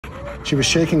She was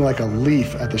shaking like a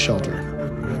leaf at the shelter.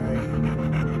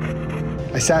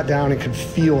 I sat down and could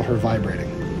feel her vibrating.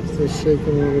 Still shaking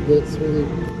a little bit, sweetie.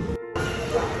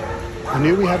 I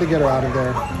knew we had to get her out of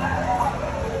there.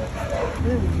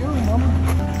 Here we go,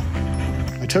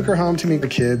 Mama. I took her home to meet the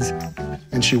kids,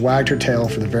 and she wagged her tail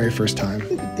for the very first time.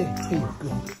 Look at that tail go.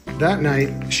 That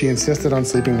night, she insisted on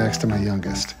sleeping next to my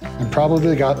youngest, and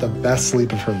probably got the best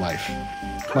sleep of her life.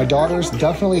 My daughters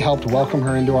definitely helped welcome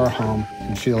her into our home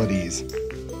and feel at ease.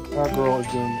 Our girl is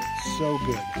doing so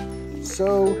good.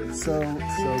 So good.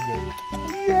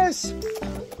 Yes!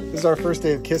 This is our first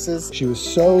day of kisses. She was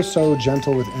so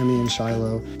gentle with Emmy and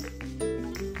Shiloh.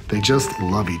 They just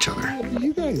love each other. What are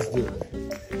you guys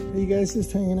doing? Are you guys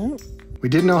just hanging out? We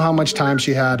didn't know how much time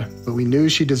she had, but we knew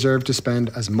she deserved to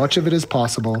spend as much of it as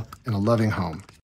possible in a loving home.